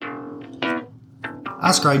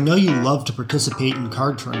Oscar, I know you love to participate in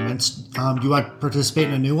card tournaments. Do you want to participate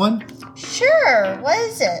in a new one? Sure. What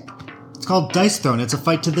is it? It's called Dice Throne. It's a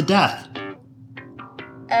fight to the death.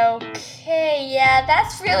 Okay, yeah,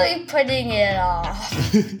 that's really putting it off.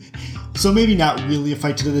 So maybe not really a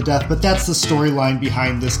fight to the death, but that's the storyline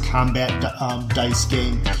behind this combat dice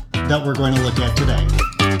game that we're going to look at today.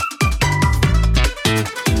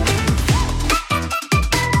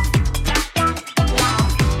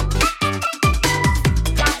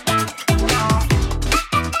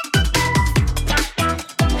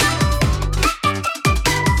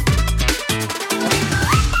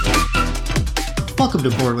 Welcome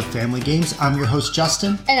to Board with Family Games. I'm your host,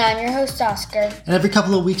 Justin. And I'm your host, Oscar. And every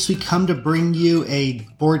couple of weeks we come to bring you a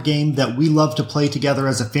board game that we love to play together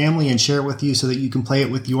as a family and share it with you so that you can play it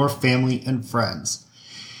with your family and friends.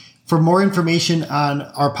 For more information on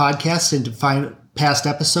our podcast and to find past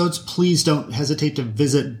episodes, please don't hesitate to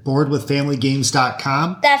visit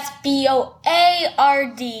boardwithfamilygames.com. That's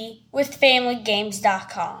BOARD with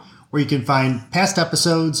familygames.com. Where you can find past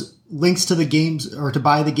episodes, links to the games or to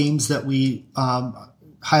buy the games that we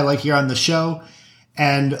highlight here on the show,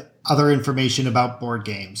 and other information about board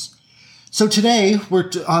games. So today we're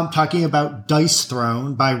talking about Dice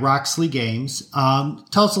Throne by Roxley Games.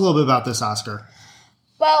 Tell us a little bit about this, Oscar.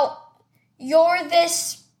 Well, you're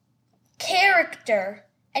this character,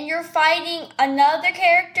 and you're fighting another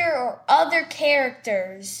character or other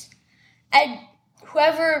characters, and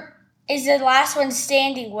whoever is the last one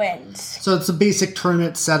standing wins. So it's a basic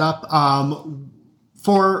tournament setup.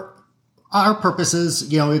 For our purposes,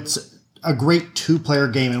 it's a great two-player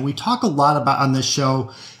game, and we talk a lot about on this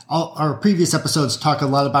show. Our previous episodes talk a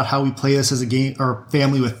lot about how we play this as a game or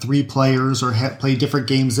family with 3 players, or play different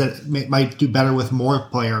games that might do better with more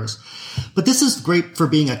players. But this is great for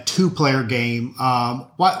being a two-player game.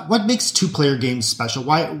 What makes two-player games special?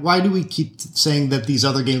 Why do we keep saying that these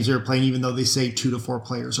other games we are playing, even though they say 2 to 4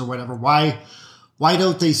 players or whatever? Why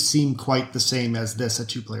don't they seem quite the same as this, a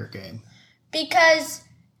two-player game? Because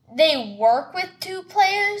they work with 2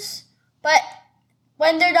 players, but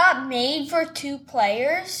when they're not made for 2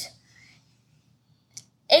 players,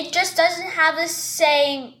 it just doesn't have the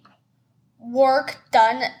same work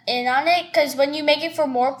done in on it. Because when you make it for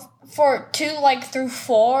 2, like through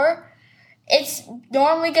 4, it's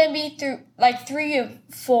normally going to be through like 3 to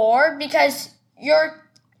 4, because you're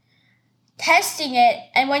testing it,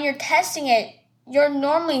 and when you're testing it, you're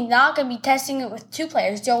normally not going to be testing it with 2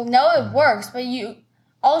 players. You'll know it works, but you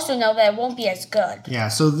also know that it won't be as good. Yeah,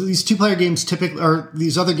 so these two-player games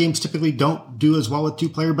these other games typically don't do as well with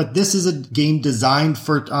 2-player, but this is a game designed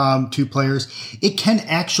for 2 players. It can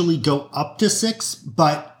actually go up to 6,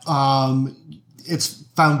 but its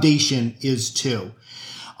foundation is 2.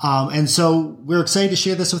 And so we're excited to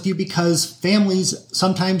share this with you because families,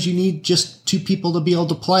 sometimes you need just 2 people to be able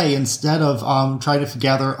to play instead of trying to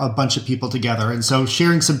gather a bunch of people together. And so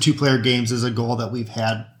sharing some 2-player games is a goal that we've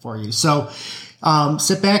had for you. So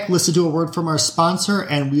sit back, listen to a word from our sponsor,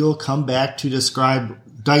 and we will come back to describe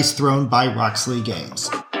Dice Throne by Roxley Games.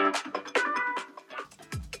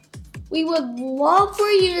 We would love for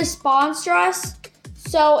you to sponsor us.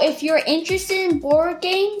 So if you're interested in board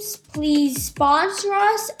games, please sponsor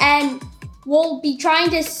us, and we'll be trying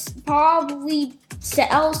to probably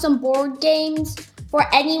sell some board games for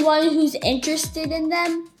anyone who's interested in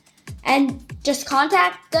them. And just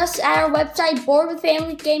contact us at our website, Board with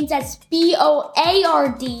Family Games. That's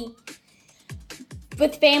BOARD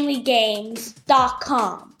with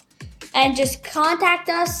familygames.com. And just contact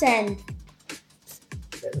us. And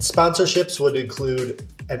sponsorships would include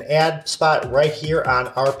an ad spot right here on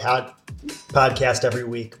our podcast every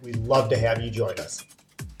week. We'd love to have you join us.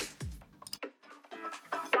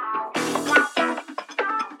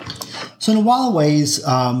 So in a lot of ways,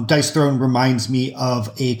 Dice Throne reminds me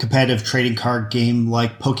of a competitive trading card game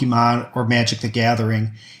like Pokemon or Magic the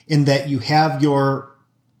Gathering, in that you have your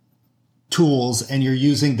tools and you're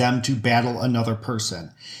using them to battle another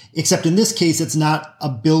person. Except in this case, it's not a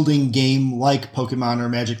building game like Pokemon or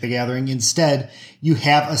Magic the Gathering. Instead, you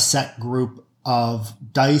have a set group of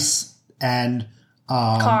dice and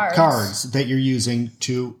cards that you're using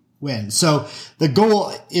to win. So the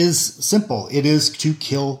goal is simple. It is to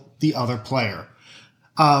kill the other player.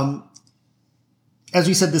 As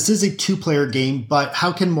we said, this is a 2-player game, but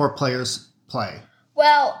how can more players play?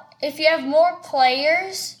 Well, if you have more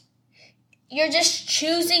players, you're just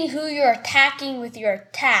choosing who you're attacking with your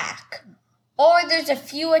attack. Or there's a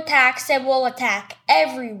few attacks that will attack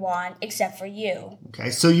everyone except for you.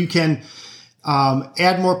 Okay, so you can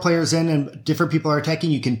add more players in and different people are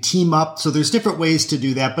attacking. You can team up. So there's different ways to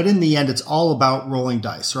do that. But in the end, it's all about rolling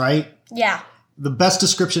dice, right? Yeah. the best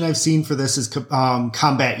description I've seen for this is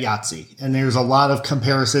combat Yahtzee. And there's a lot of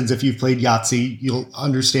comparisons. If you've played Yahtzee, you'll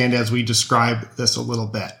understand as we describe this a little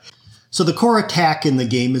bit. So the core attack in the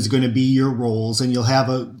game is going to be your rolls, and you'll have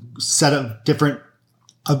a set of different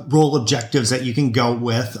roll objectives that you can go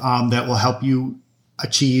with that will help you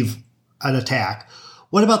achieve an attack.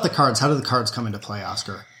 What about the cards? How do the cards come into play,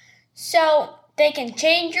 Oscar? So they can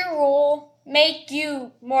change your roll, make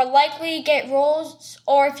you more likely to get rolls,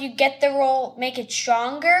 or if you get the roll, make it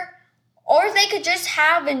stronger. Or they could just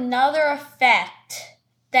have another effect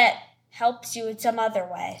that helps you in some other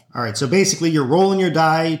way. All right, so basically you're rolling your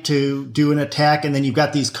die to do an attack, and then you've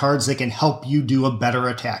got these cards that can help you do a better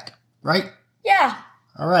attack, right? Yeah.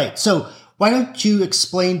 All right, so why don't you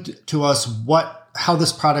explain to us how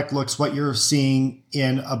this product looks, what you're seeing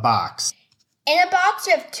in a box. In a box,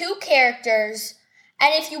 you have 2 characters,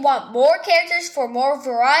 and if you want more characters for more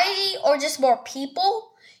variety or just more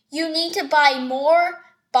people, you need to buy more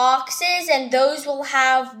boxes, and those will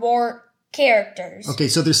have more characters. Okay,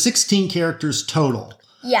 so there's 16 characters total.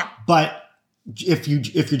 Yeah. But if you're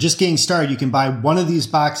just getting started, you can buy one of these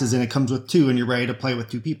boxes, and it comes with 2, and you're ready to play with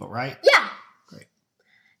 2 people, right? Yeah. Great.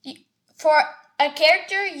 For a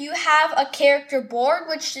character, you have a character board,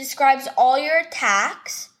 which describes all your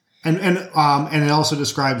attacks. And it also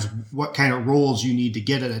describes what kind of rolls you need to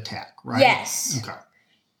get an attack, right? Yes. Okay.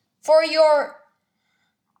 For your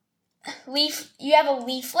you have a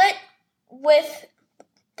leaflet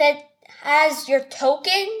that has your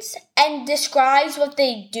tokens and describes what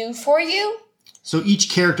they do for you. So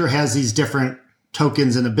each character has these different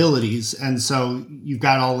tokens and abilities, and so you've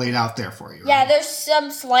got it all laid out there for you, right? Yeah, there's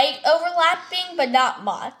some slight overlapping, but not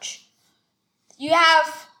much. You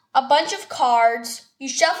have a bunch of cards. You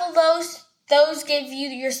shuffle those. Those give you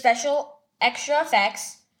your special extra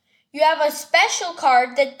effects. You have a special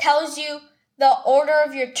card that tells you the order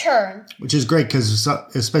of your turn. Which is great, because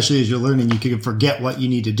especially as you're learning, you can forget what you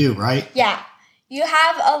need to do, right? Yeah. You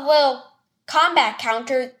have a little combat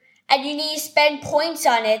counter, and you need to spend points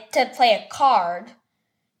on it to play a card.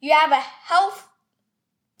 You have a health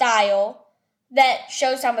dial that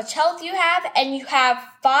shows how much health you have, and you have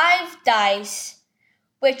 5 dice,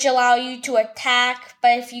 which allow you to attack,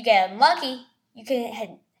 but if you get unlucky, you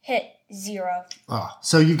can hit 0. Oh,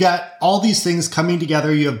 so you've got all these things coming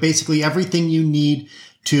together. You have basically everything you need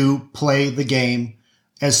to play the game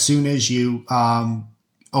as soon as you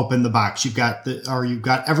open the box. You've got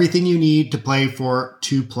everything you need to play for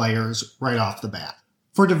 2 players right off the bat.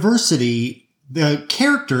 For diversity, the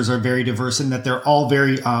characters are very diverse in that they're all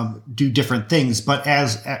very do different things, but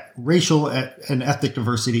as racial and ethnic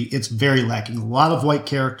diversity, it's very lacking. A lot of white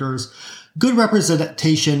characters, good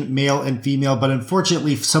representation, male and female, but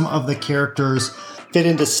unfortunately some of the characters fit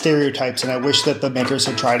into stereotypes, and I wish that the makers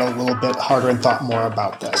had tried a little bit harder and thought more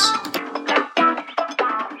about this.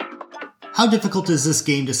 How difficult is this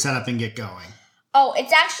game to set up and get going? Oh,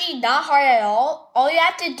 it's actually not hard at all. All you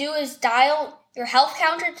have to do is dial your health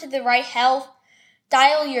counter to the right health,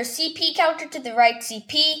 dial your CP counter to the right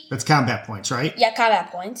CP. That's combat points, right? Yeah, combat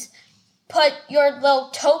points. Put your little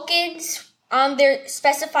tokens on their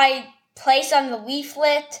specified place on the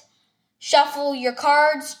leaflet. Shuffle your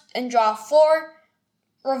cards and draw 4.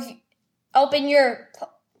 Open your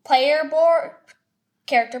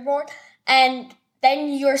character board, and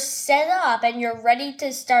then you're set up and you're ready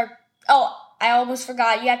to start. Oh, I almost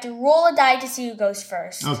forgot. You have to roll a die to see who goes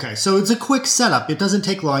first. Okay, so it's a quick setup. It doesn't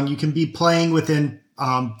take long. You can be playing within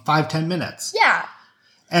 5-10 minutes. Yeah.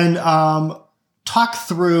 And talk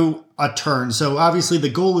through a turn. So obviously the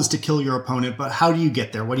goal is to kill your opponent, but how do you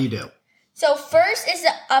get there? What do you do? So first is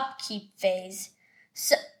the upkeep phase.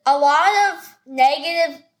 So a lot of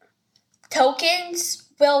negative tokens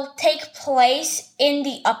will take place in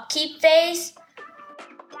the upkeep phase.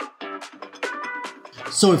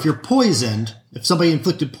 So if you're poisoned, if somebody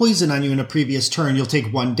inflicted poison on you in a previous turn, you'll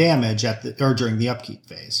take 1 damage during the upkeep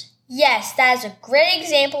phase. Yes, that is a great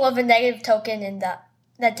example of a negative token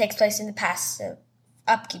that takes place in the passive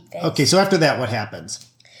upkeep phase. Okay, so after that, what happens?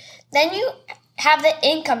 Then you have the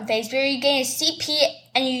income phase where you gain a CP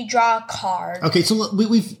and you draw a card. Okay, so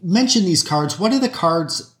we've mentioned these cards. What do the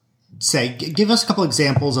cards say? Give us a couple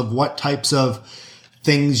examples of what types of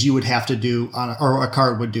things you would have to do or a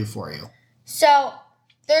card would do for you. So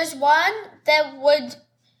there's one that would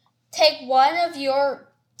take one of your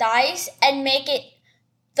dice and make it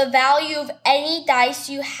the value of any dice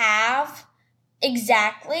you have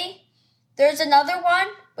exactly. There's another one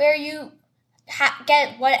where you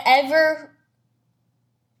get whatever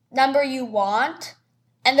number you want.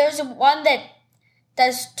 And there's one that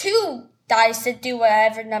does 2 dice that do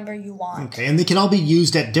whatever number you want. Okay, and they can all be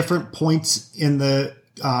used at different points in the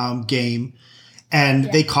game.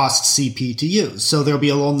 and they cost CP to use. So there'll be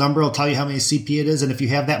a little number, it'll tell you how many CP it is, and if you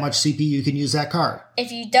have that much CP, you can use that card.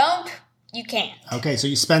 If you don't, you can't. Okay, so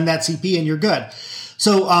you spend that CP and you're good.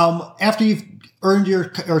 So after you've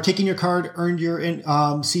taken your card, earned your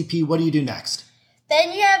CP, what do you do next?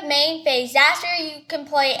 Then you have main phase. That's where you can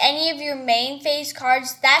play any of your main phase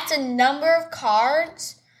cards. That's a number of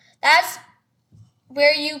cards. That's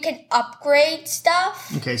where you can upgrade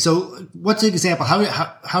stuff. Okay, so what's an example?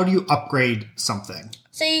 How do you upgrade something?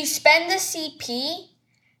 So you spend the CP,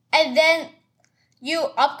 and then you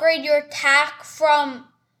upgrade your attack from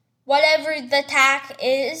whatever the attack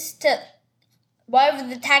is to whatever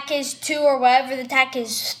the attack is 2 or whatever the attack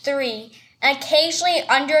is 3. And occasionally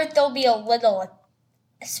under it there'll be a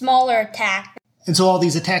smaller attack. And so all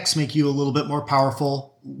these attacks make you a little bit more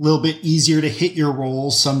powerful, a little bit easier to hit your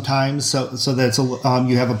rolls sometimes, so that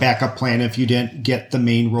you have a backup plan if you didn't get the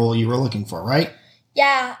main roll you were looking for, right?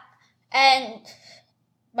 Yeah, and,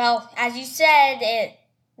 well, as you said, it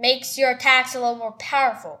makes your attacks a little more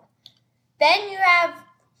powerful. Then you have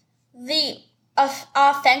the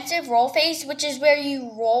offensive roll phase, which is where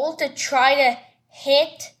you roll to try to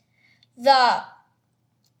hit the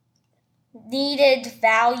needed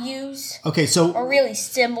values. Okay, so or really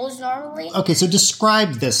symbols normally. Okay, so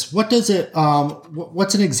describe this. What does it?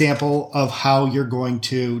 What's an example of how you're going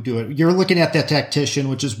to do it? You're looking at that tactician,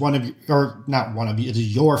 which is not one of you. It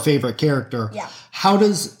is your favorite character. Yeah. How do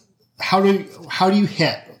you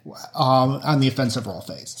hit on the offensive roll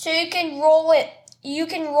phase? So you can roll it. You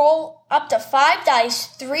can roll up to 5 dice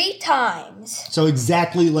 3 times. So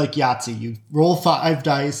exactly like Yahtzee, you roll 5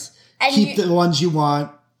 dice, and keep the ones you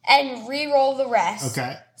want, and re-roll the rest.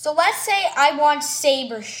 Okay. So let's say I want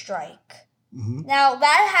Saber Strike. Mm-hmm. Now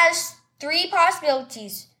that has 3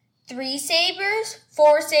 possibilities. 3 sabers,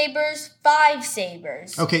 4 sabers, 5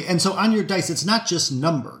 sabers. Okay, and so on your dice, it's not just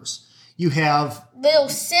numbers. You have little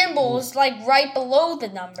symbols like right below the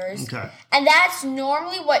numbers. Okay. And that's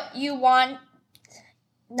normally what you want,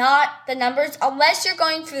 not the numbers, unless you're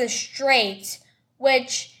going for the straights,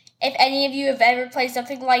 which, if any of you have ever played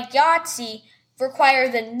something like Yahtzee, require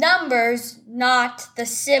the numbers, not the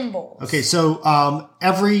symbols. Okay, so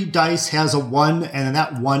every dice has a 1, and then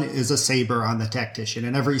that 1 is a saber on the tactician,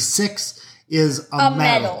 and every 6 is a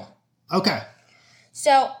medal. Okay.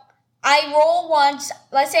 So I roll once.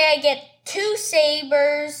 Let's say I get 2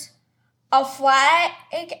 sabers, a flag,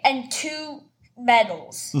 and 2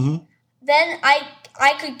 medals. Mm-hmm. Then I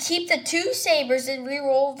could keep the 2 sabers and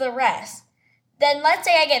re-roll the rest. Then let's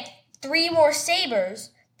say I get 3 more sabers.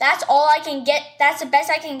 That's all I can get. That's the best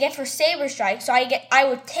I can get for Saber Strike. So I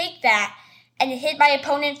would take that and hit my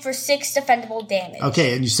opponent for 6 defendable damage.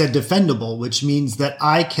 Okay, and you said defendable, which means that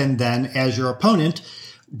I can then, as your opponent,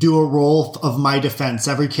 do a roll of my defense.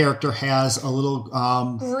 Every character has a little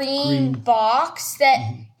green box that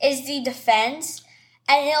is the defense,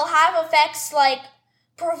 and it'll have effects like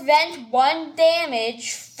prevent 1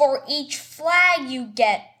 damage for each flag you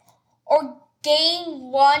get, or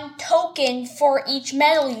gain 1 token for each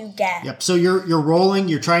medal you get. Yep. So you're rolling,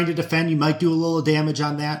 you're trying to defend, you might do a little damage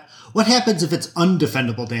on that. What happens if it's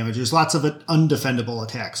undefendable damage? There's lots of undefendable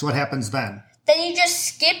attacks. What happens then? Then you just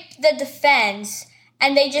skip the defense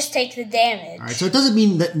and they just take the damage. All right. So it doesn't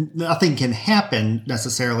mean that nothing can happen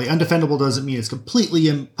necessarily. Undefendable doesn't mean it's completely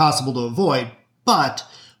impossible to avoid, but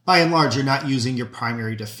by and large, you're not using your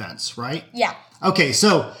primary defense, right? Yeah. Okay.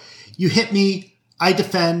 So you hit me, I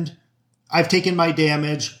defend, I've taken my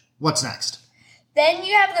damage. What's next? Then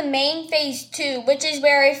you have the main phase 2, which is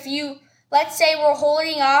where if you, let's say we're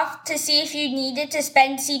holding off to see if you needed to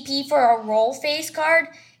spend CP for a roll phase card.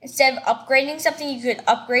 Instead of upgrading something, you could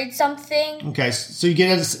upgrade something. Okay, so you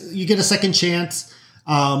get a second chance.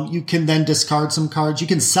 You can then discard some cards. You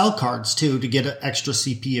can sell cards, too, to get an extra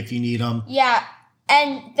CP if you need them. Yeah,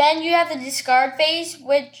 and then you have the discard phase,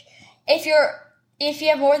 which if you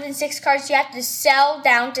have more than 6 cards, you have to sell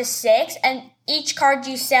down to 6, and each card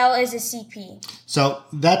you sell is a CP. So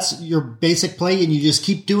that's your basic play, and you just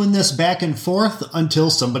keep doing this back and forth until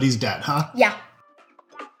somebody's dead, huh? Yeah.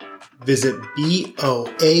 Visit BOARD.com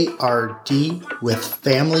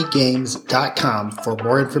for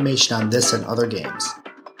more information on this and other games.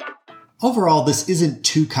 Overall, this isn't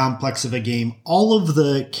too complex of a game. All of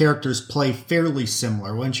the characters play fairly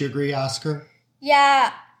similar. Wouldn't you agree, Oscar?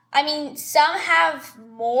 Yeah. I mean, some have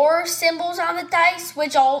more symbols on the dice,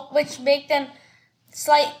 which make them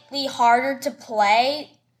slightly harder to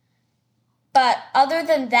play. But other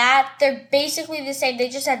than that, they're basically the same. They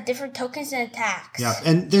just have different tokens and attacks. Yeah,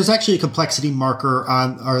 and there's actually a complexity marker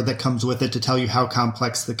that comes with it to tell you how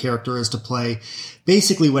complex the character is to play.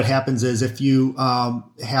 Basically, what happens is if you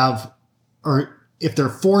if there are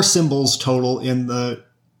 4 symbols total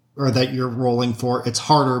or that you're rolling for, it's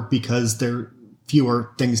harder because there are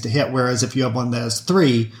fewer things to hit. Whereas if you have one that has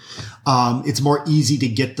 3, it's more easy to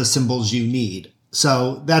get the symbols you need.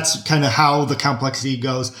 So that's kind of how the complexity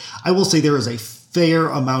goes. I will say there is a fair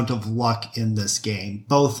amount of luck in this game,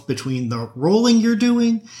 both between the rolling you're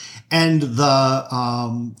doing and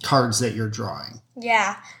the cards that you're drawing.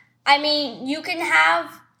 Yeah. I mean, you can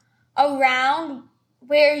have a round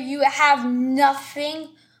where you have nothing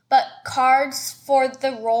but cards for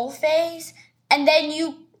the roll phase, and then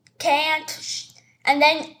and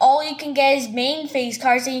then all you can get is main phase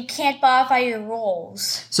cards, and you can't modify your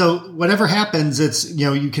rolls. So whatever happens, it's,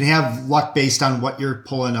 you can have luck based on what you're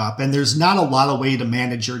pulling up, and there's not a lot of way to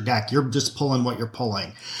manage your deck. You're just pulling what you're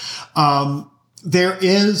pulling. There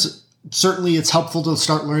is certainly, it's helpful to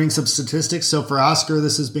start learning some statistics. So for Oscar,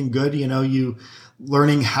 this has been good. You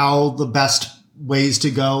learning how the best ways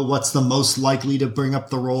to go, what's the most likely to bring up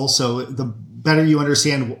the roll. So the better you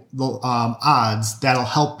understand the odds, that'll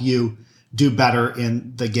help you do better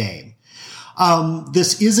in the game.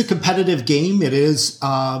 This is a competitive game. It is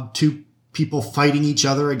 2 people fighting each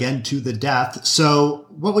other, again, to the death. So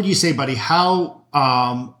what would you say, buddy? How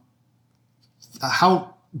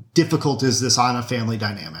difficult is this on a family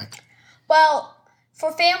dynamic? Well,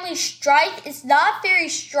 for Family Strife, it's not very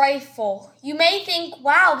strifeful. You may think,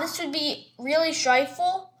 wow, this would be really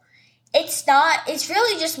strifeful. It's not. It's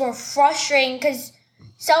really just more frustrating because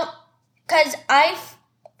I've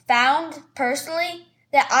found personally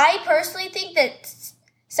that think that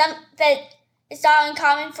it's not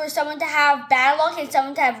uncommon for someone to have bad luck and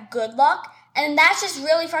someone to have good luck, and that's just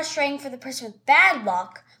really frustrating for the person with bad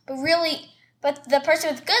luck. But the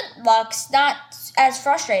person with good luck's not as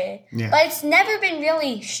frustrated. Yeah. But it's never been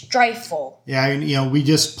really strifeful. Yeah, we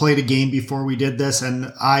just played a game before we did this,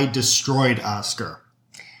 and I destroyed Oscar.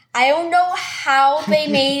 I don't know how they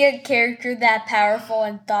made a character that powerful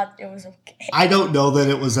and thought it was okay. I don't know that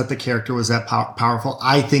it was that the character was that powerful.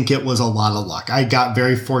 I think it was a lot of luck. I got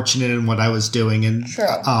very fortunate in what I was doing, and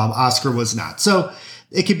Oscar was not. So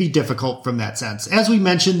it can be difficult from that sense. As we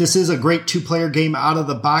mentioned, this is a great 2-player game out of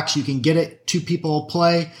the box. You can get it 2 people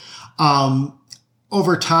play.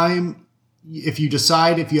 Over time, if you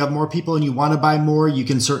decide, if you have more people and you want to buy more, you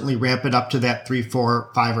can certainly ramp it up to that 3,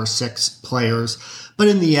 4, 5, or 6 players. But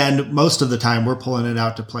in the end, most of the time, we're pulling it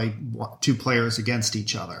out to play 2 players against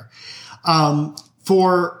each other.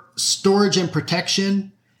 For storage and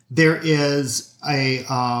protection, there is a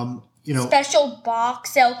special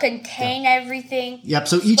box that'll contain everything. Yep.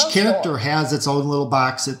 So each character has its own little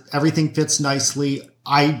box. Everything fits nicely.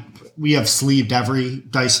 We have sleeved every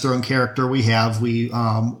Dice Throne character we have. We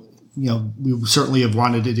certainly have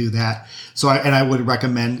wanted to do that. So I would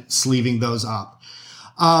recommend sleeving those up.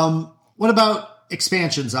 What about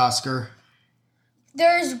expansions, Oscar?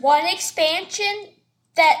 There's one expansion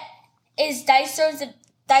that is Dice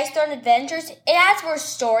Throne Adventures. It has more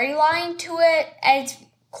storyline to it, and it's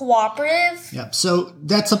cooperative. Yep. So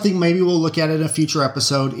that's something maybe we'll look at in a future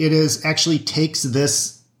episode. It is actually takes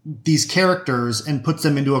these characters and puts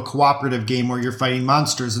them into a cooperative game where you're fighting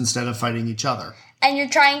monsters instead of fighting each other. And you're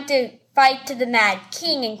trying to fight to the Mad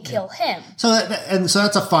King and kill him. So that's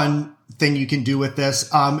a fun thing you can do with this.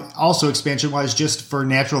 Also, expansion-wise, just for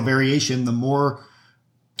natural variation, the more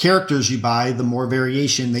characters you buy, the more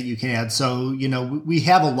variation that you can add. So, we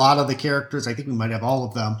have a lot of the characters. I think we might have all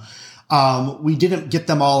of them. We didn't get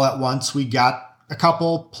them all at once. We got a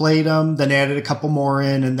couple, played them, then added a couple more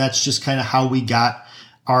in, and that's just kind of how we got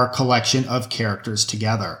our collection of characters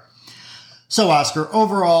together. So, Oscar,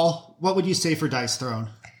 overall, what would you say for Dice Throne?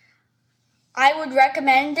 I would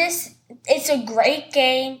recommend this. It's a great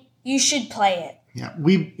game. You should play it. Yeah,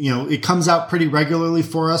 it comes out pretty regularly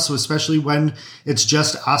for us, so especially when it's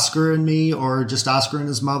just Oscar and me or just Oscar and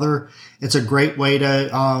his mother. It's a great way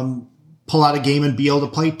to pull out a game and be able to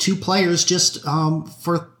play 2 players just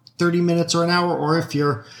for 30 minutes or an hour, or if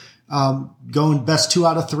you're going best 2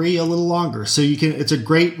 out of 3, a little longer. So it's a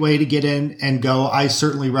great way to get in and go. I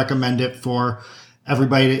certainly recommend it for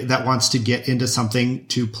everybody that wants to get into something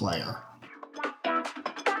 2-player.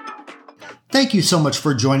 Thank you so much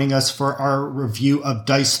for joining us for our review of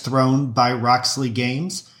Dice Throne by Roxley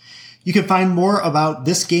Games. You can find more about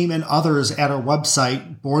this game and others at our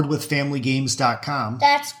website, boardwithfamilygames.com.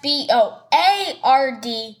 That's BOARD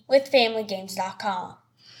with familygames.com.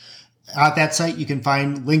 At that site, you can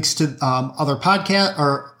find links to other podcast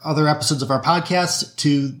or other episodes of our podcast,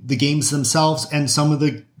 to the games themselves, and some of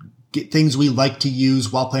the things we like to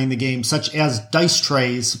use while playing the game, such as dice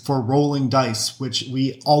trays for rolling dice, which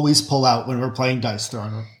we always pull out when we're playing Dice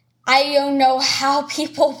Throne. I don't know how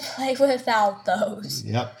people play without those.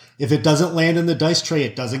 Yep. If it doesn't land in the dice tray,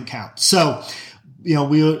 it doesn't count. So,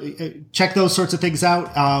 we check those sorts of things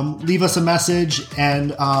out. Leave us a message,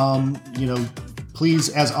 and please,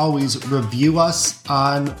 as always, review us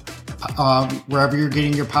on wherever you're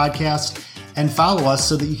getting your podcast, and follow us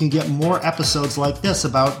so that you can get more episodes like this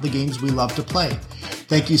about the games we love to play.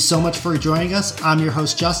 Thank you so much for joining us. I'm your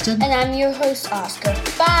host, Justin. And I'm your host, Oscar.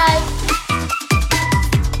 Bye.